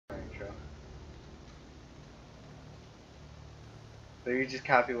So you just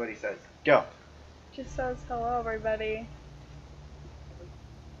copy what he says. Go. Just says hello, everybody.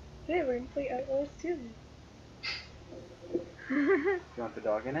 Today we're gonna play Outlast 2. You want the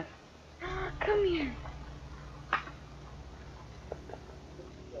dog in it? Come here.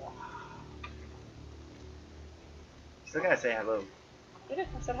 Still gotta say hello. I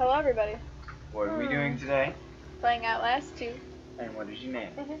said hello, everybody. What are we doing today? Playing Outlast 2. And what is your name?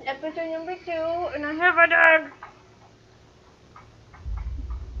 This is episode number 2, and I have a dog.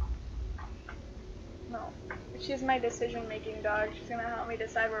 No. She's my decision-making dog. She's gonna help me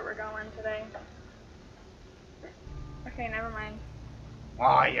decide where we're going today. Okay, never mind.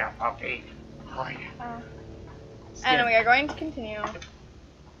 Oh yeah, puppy. Oh yeah. And we are going to continue.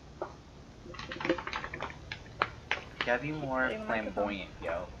 Gotta be more flamboyant,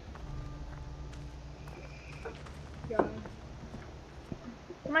 yo. Young.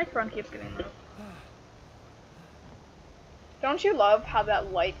 The microphone keeps getting moved. Don't you love how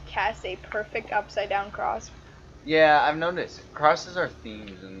that light casts a perfect upside-down cross? Yeah, I've noticed. Crosses are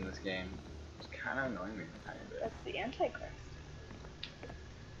themes in this game. It's kind of annoying me a tiny bit. That's the Antichrist.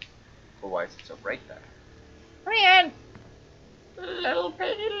 But why is it so bright there? Come in! Little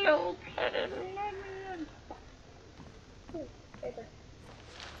piggy, little piggy, let me in. Ooh, paper.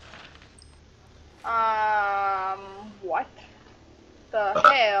 What the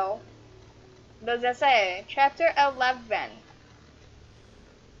hell does that say? Chapter 11.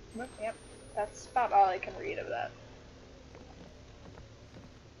 Yep, that's about all I can read of that.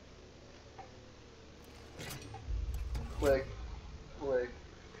 Click, click.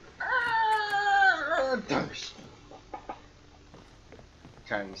 Thirst.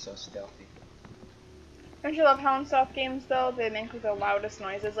 Trying to be so stealthy. Don't you love how in stealth games though they make like the loudest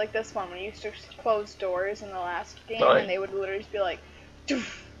noises, like this one when you used to close doors in the last game and they would literally just be like,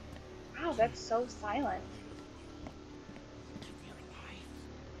 doof. Wow, that's so silent.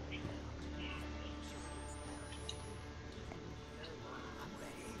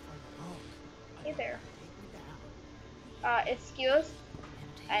 Hey there. Excuse?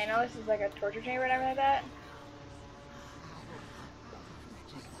 I know this is like a torture chamber and everything like that.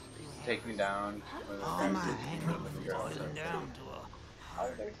 Take me down. Oh my boiling down to a Oh,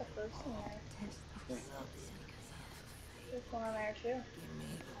 there's a person there. There's one on there too.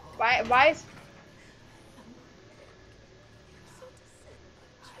 Why is...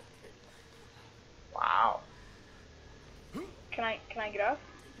 Wow. Can I get up?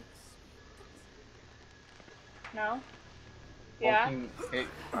 No? Well, Yeah? can hit,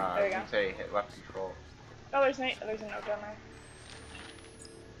 There we you go. can say hit left control. Oh, there's a note down there.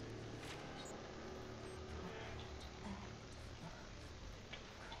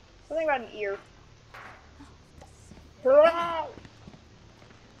 Something about an ear.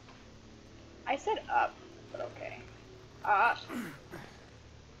 I said up, but okay. Up.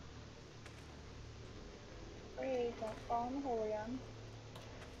 Please don't fall in the hole again.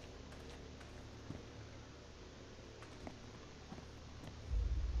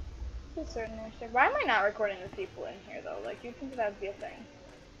 To a certain extent. Why am I not recording with people in here though? Like, you'd think that would be a thing.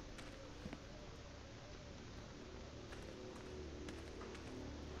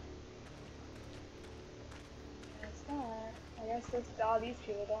 It's not. I guess all these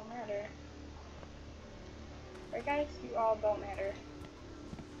people don't matter. Right guys? You all don't matter.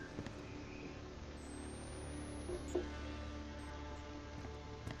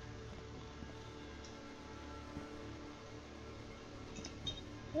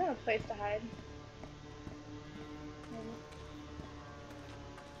 I don't have a place to hide. Maybe.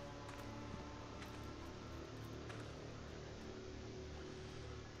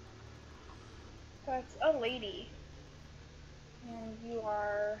 So it's a lady. And you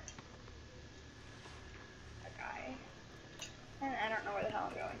are a guy. And I don't know where the hell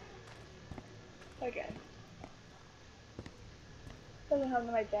I'm going. Again. Doesn't help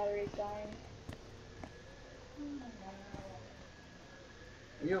that my battery's dying.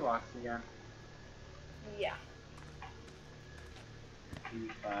 Are you lost again? Yeah.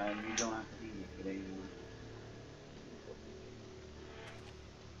 You're fine. You don't have to be here today.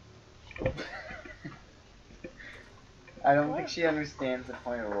 I don't think she understands the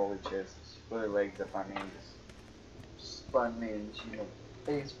point of roller chairs. She put her legs up on me and just spun me and she went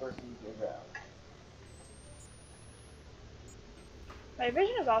face first into the ground. My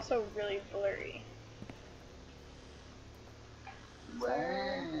vision is also really blurry. Wow,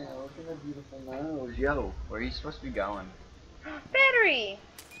 look at that beautiful nose. Yo, where are you supposed to be going? Battery!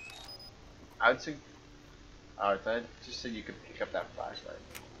 I would say... Oh, I thought it just said you could pick up that flashlight.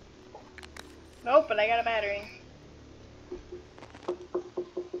 Nope, but I got a battery.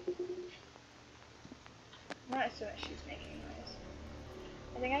 I'm not assuming she's making noise.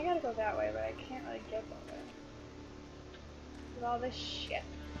 I think I gotta go that way, but I can't really get that way. With all this shit.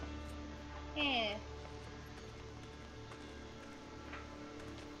 Eh.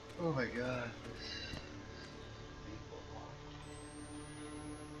 Oh my god.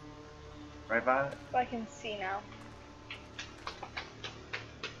 Right by it? I can see now.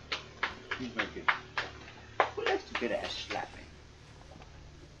 Who's my good? Who likes to good ass slapping?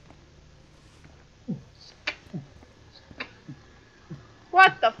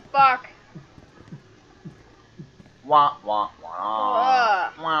 What the fuck? Wah wah wah.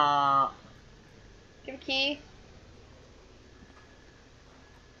 Ugh. Wah. Give a key.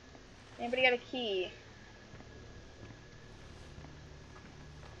 Anybody got a key?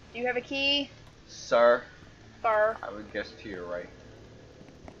 Do you have a key? Sir. Sir. I would guess to your right.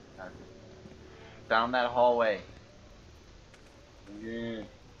 Down that hallway. Yeah. You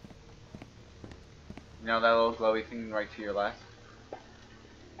know that little glowy thing right to your left?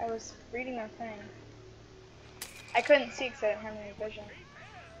 I was reading that thing. I couldn't see because I didn't have any vision.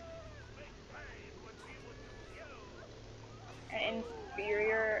 An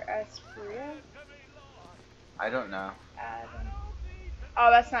inferior aspiria? I don't know.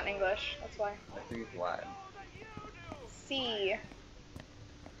 Oh, that's not English. That's why. I think it's Latin. C.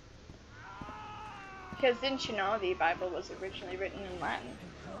 Because didn't you know the Bible was originally written in Latin?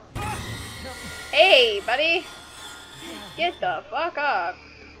 Hey, buddy! Get the fuck up!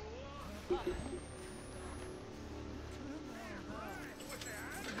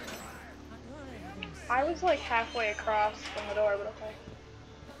 I was like halfway across from the door, but okay.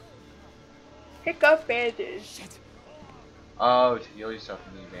 Pick up bandage. Oh, to heal yourself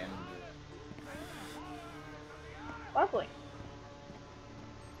in the bandages. Lovely.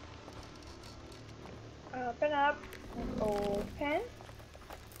 Open up. Open.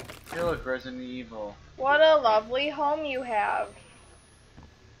 Hey, look, Resident Evil. What a lovely home you have.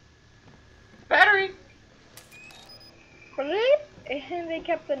 Battery! And they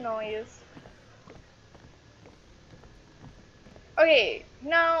kept the noise. Okay,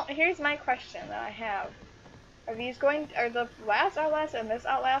 now here's my question that I have. Are the last Outlast and this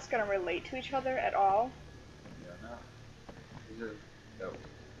Outlast gonna relate to each other at all? Yeah, no. These are dope.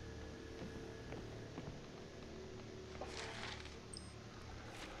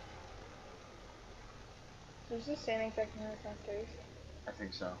 There's just standing second downstairs. I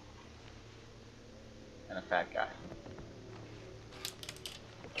think so. And a fat guy.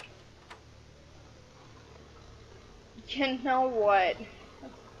 You know what?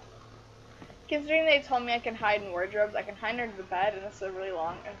 Considering they told me I can hide in wardrobes, I can hide under the bed, and it's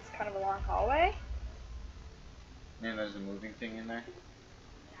kind of a long hallway. Man, there's a moving thing in there.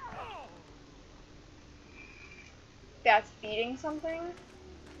 That's beating something.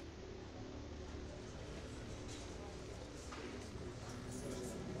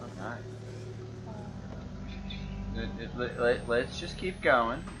 Oh, nice. Let's just keep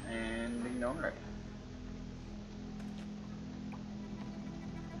going and ignore it.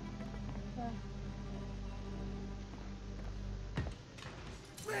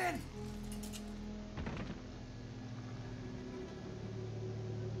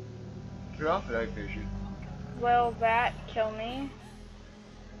 Get off it, I fishing. Will that kill me?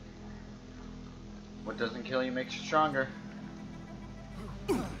 What doesn't kill you makes you stronger.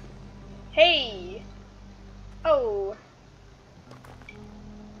 Hey! Oh!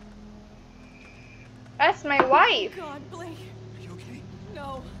 That's my wife! God, Blake. Are you okay?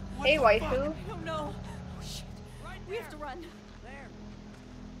 No. Hey, waifu. I don't know. Oh, shit. We have to run. There.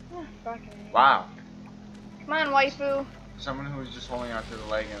 Oh, fucking Wow. Come on, waifu. Someone who's just holding onto the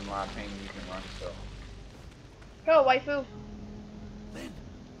leg and a lot of pain, you can run still. Go, waifu. Lynn,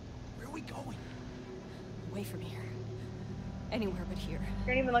 where are we going? Away from here. Anywhere but here.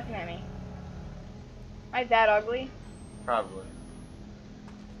 You're not even looking at me. Am I that ugly? Probably.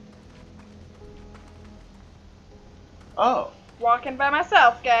 Oh. Walking by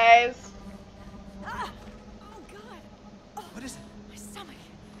myself, guys. Ah! Oh, God. Oh, What is it? my stomach.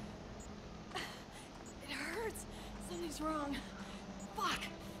 It hurts. Something's wrong. Fuck.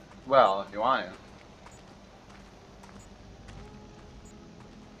 Well, if you want to.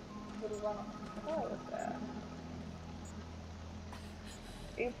 What do you want to call with that?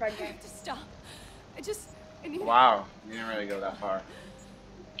 Are you I pregnant? have to stop. I need. Wow, you didn't really go that far.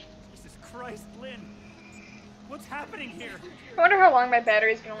 Jesus Christ, Lynn! What's happening here? I wonder how long my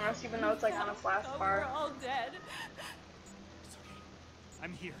battery's gonna last, even though it's like on its last Oh, bar. we're all dead. It's okay.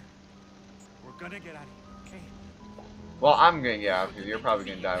 I'm here. We're gonna get out of here, okay? Well, I'm gonna get out because you're probably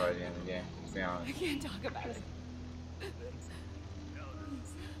gonna die by the end of the game, to be I honest. can't talk about it.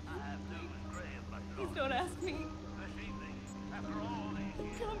 Please don't ask me.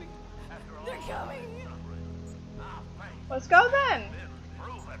 coming. They're coming. Let's go then.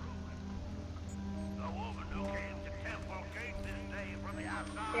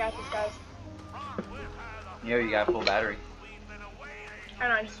 I got this, guys. Yeah, you got full battery. I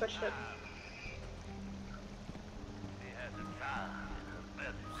know, I just switched it.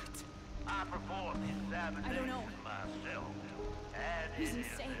 I don't know. He's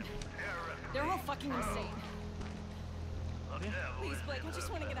insane. They're all fucking insane. Please, Blake, I just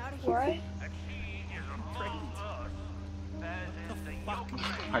want to get out of here. What? I'm pregnant.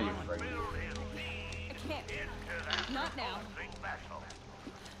 How you pregnant? I can't. Not now.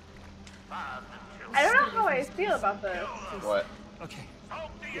 I don't know how I feel about this. What? Okay.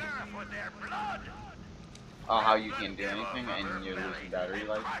 Oh, how you can't do anything and you're losing battery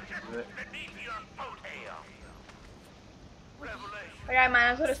life? Is it? Like, I might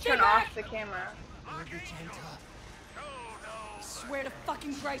as well just turn off the camera. I swear to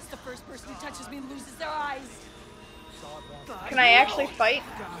fucking Christ, the first person who touches me loses their eyes. Can I actually fight?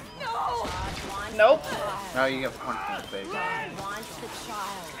 No! Nope. No, you get punched in the face. God wants the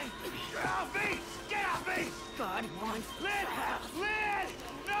child. Get off me! Get off me! God wants Lynn! Lynn!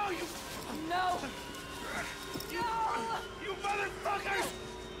 No, you... No! You motherfuckers!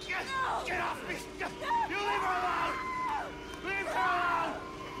 Get off me! You leave her alone! Leave her alone!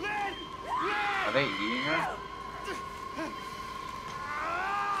 Lynn! Lynn! Are they eating her?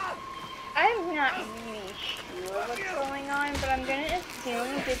 I'm not really sure what's going on, but I'm gonna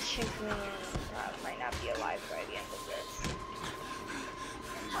assume that she's might not be alive by the end of this.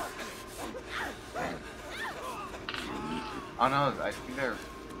 Oh no, I think they're...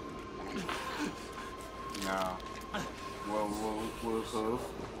 No. Whoa.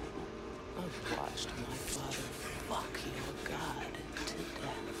 I've watched my father fuck your god to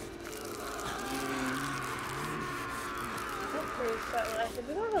death. Did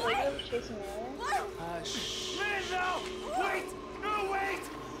we go to the lady that was chasing me? Hush. Lynn, no! Wait! No, wait!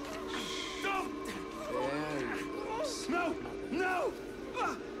 Don't! There you go. No! No!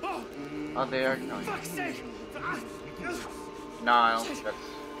 Oh, Oh, they are killing fuck's you. sake! No, I don't think that's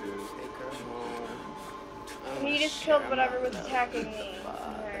food. Take her home. And he just killed whatever was attacking me.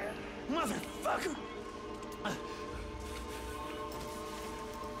 There. Motherfucker!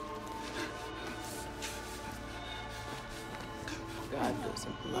 God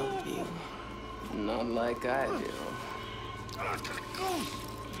doesn't love you. Not like I do.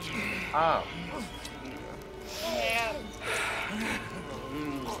 Oh. Yeah.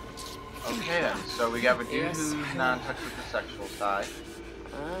 Okay then, so we have a dude Yes. who's not in touch with the sexual side.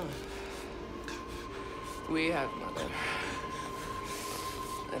 Ah. We have, Mother.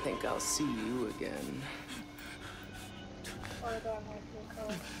 I think I'll see you again. Or that might be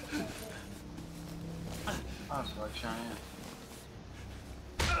cool. Oh, so like Cheyenne.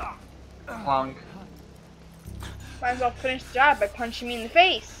 Clunk. Might as well finish the job by punching me in the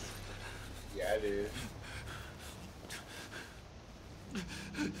face. Yeah, dude.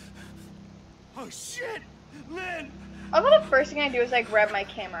 Oh shit! Lynn! Although the first thing I do is I grab my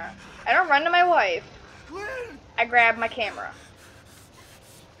camera. I don't run to my wife. Lynn! I grab my camera.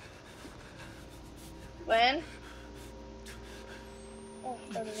 Lynn? Oh,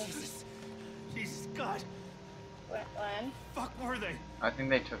 there we go. Jesus God! Lynn? Fuck were they? I think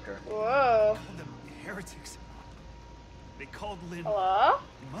they took her. Whoa. Called them heretics. They called Lynn Hello?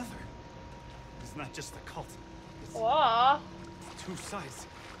 mother. It's not just a cult. It's Hello? two sides.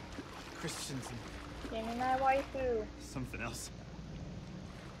 Christians and Give me my waifu. something else.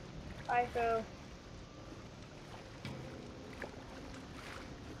 Waifu.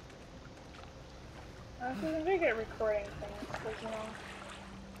 I'm pretty good at recording things, because, you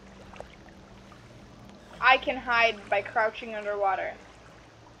know. I can hide by crouching underwater.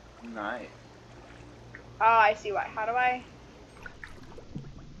 Nice. Oh, I see why. How do I?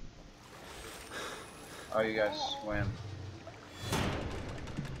 Oh, you guys swim.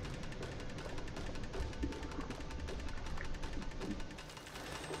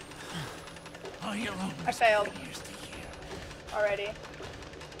 Oh, you're alone. I failed. Already.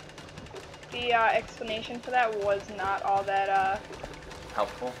 The explanation for that was not all that,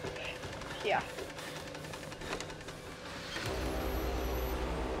 Helpful. yeah.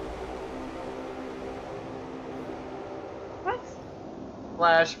 What?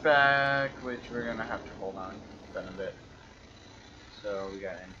 Flashback, which we're gonna have to hold on. It's been a bit. So we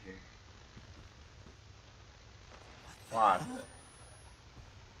got in here. What? I'm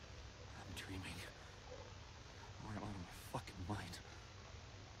dreaming. Or am I out of my fucking mind?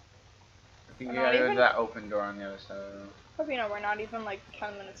 I think We're you not gotta go to even- that open door on the other side of the room. Hope you know we're not even like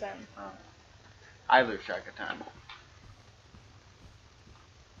 10 minutes in. Oh. I lose track of time.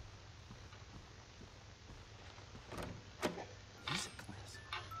 music class.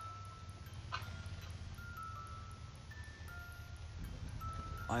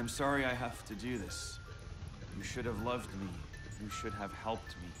 I'm sorry I have to do this. You should have loved me. You should have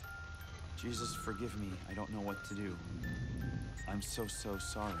helped me. Jesus, forgive me. I don't know what to do. I'm so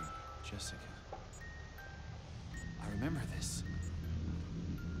sorry, Jessica. I remember this.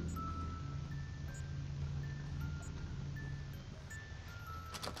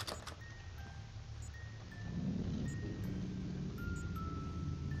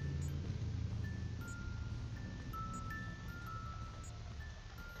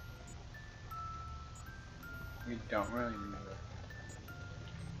 You don't really remember.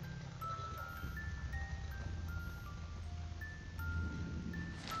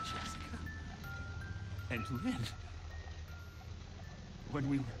 Jessica. And Lynn. When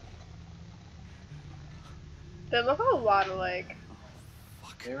we were... They look a lot alike.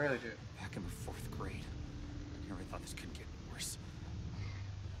 Fuck. They really do. Back in the 4th grade. I never thought this could get worse.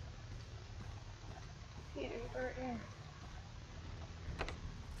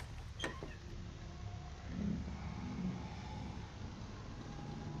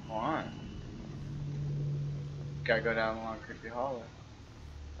 Come on. Gotta go down along Creepy Hollow.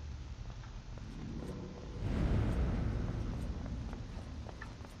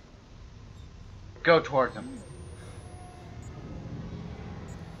 Go towards him.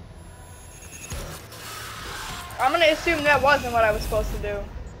 I'm gonna assume that wasn't what I was supposed to do.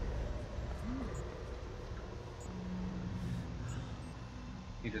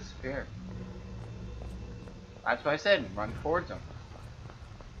 He disappeared. That's what I said. Run towards him.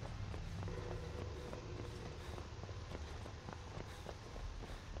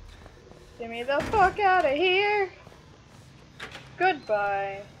 Get me the fuck out of here.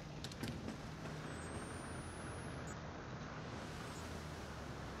 Goodbye.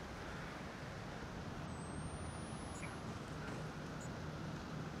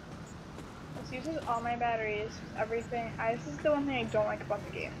 This uses all my batteries, everything. This is the one thing I don't like about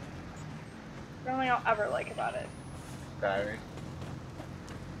the game. The only thing I'll ever like about it. Battery.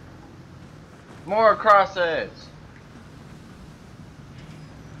 More crosses!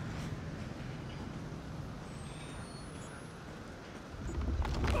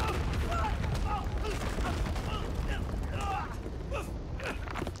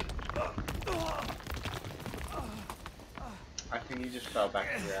 I think you just fell back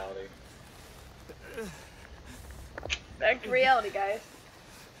to reality. Back to reality, guys.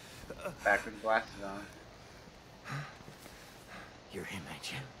 Back with glasses on. You're him,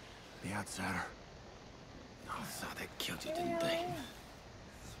 ain't you? The outsider. Oh, I thought they killed you, didn't they?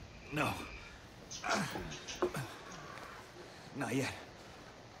 No. Not yet.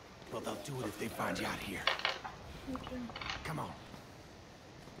 Well, they'll do it if they find you out here. Okay. Come on.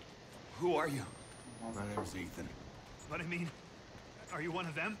 Who are you? My name's Ethan. But I mean, are you one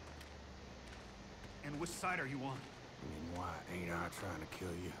of them? And which side are you on? I mean, why ain't I trying to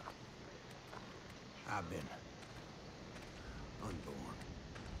kill you? I've been unborn.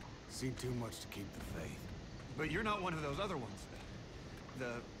 Seen too much to keep the faith. But you're not one of those other ones.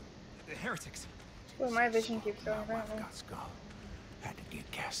 The heretics. Well, my vision keeps going My wife apparently. got skull. Had to get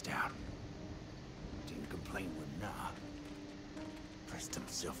cast out. Didn't complain with nah. Pressed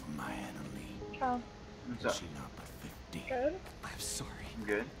himself on my Anna Lee. Oh, What's up? She not but 15. good. I'm sorry.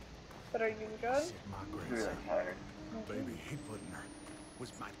 Good? But are you good? Said my You're grandson. tired. Baby he put in her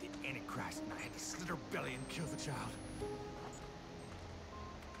was my the Antichrist, and I had to slit her belly and kill the child.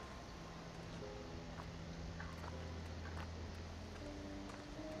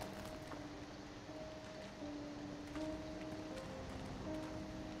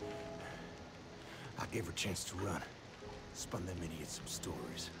 I gave her a chance to run. Spun them idiots some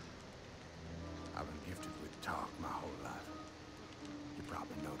stories. I've been gifted with talk my whole life. You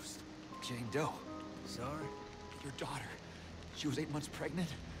probably noticed. Jane Doe. Sorry? Your daughter. She was 8 months pregnant.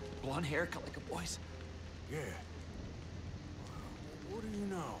 Blonde hair, cut like a boy's. Yeah. Well, what do you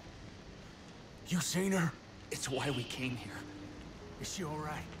know? You seen her? It's why we came here. Is she all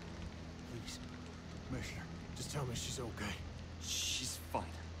right? Please, Commissioner, just tell me she's okay. She's fine.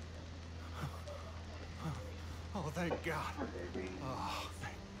 Oh, thank God. Oh, baby. Oh,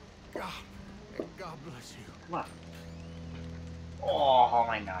 thank God. And God bless you. Come on. Oh,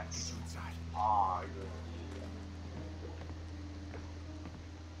 my nuts. Get inside. Oh,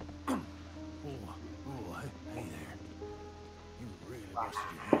 Oh, hey there. You really busted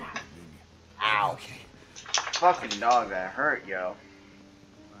your head, didn't you? ow. Okay. Fucking dog, that hurt, yo.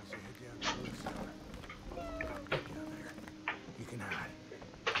 I should head down to the side. Down there. You can hide.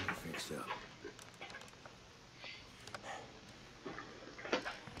 You're fixed up.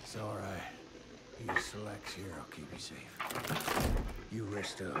 It's all right. You select here, I'll keep you safe. You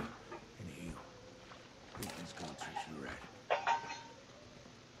rest up and heal. Ethan's gonna treat you right.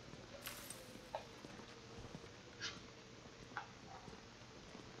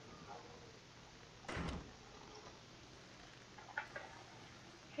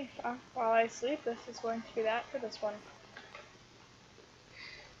 Okay, while I sleep, this is going to be that for this one.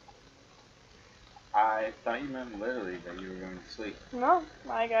 I thought you meant literally that you were going to sleep. No,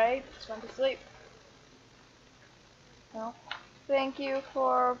 my guy just went to sleep. No. Thank you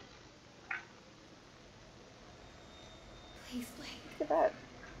for... Please wait. Look at that.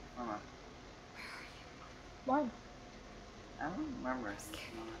 Hold on. Why? I don't remember. It's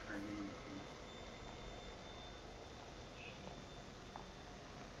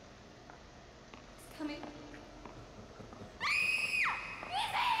coming.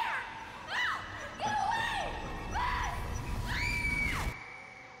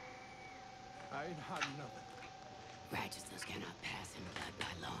 I ain't hiding nothing. Righteousness cannot pass in blood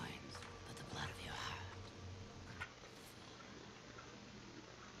by loins, but the blood of your heart.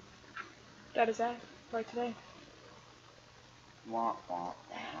 That is that for today. Wah, wah,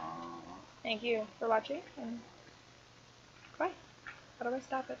 wah. Thank you for watching, and bye. How do I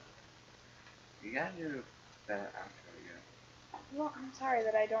stop it? You gotta do that outro again. Well, I'm sorry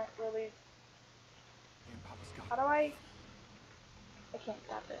that I don't really... And Papa's got How do I... I can't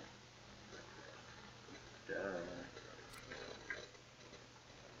stop it. Duh.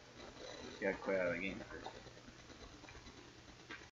 You gotta quit out of the game first.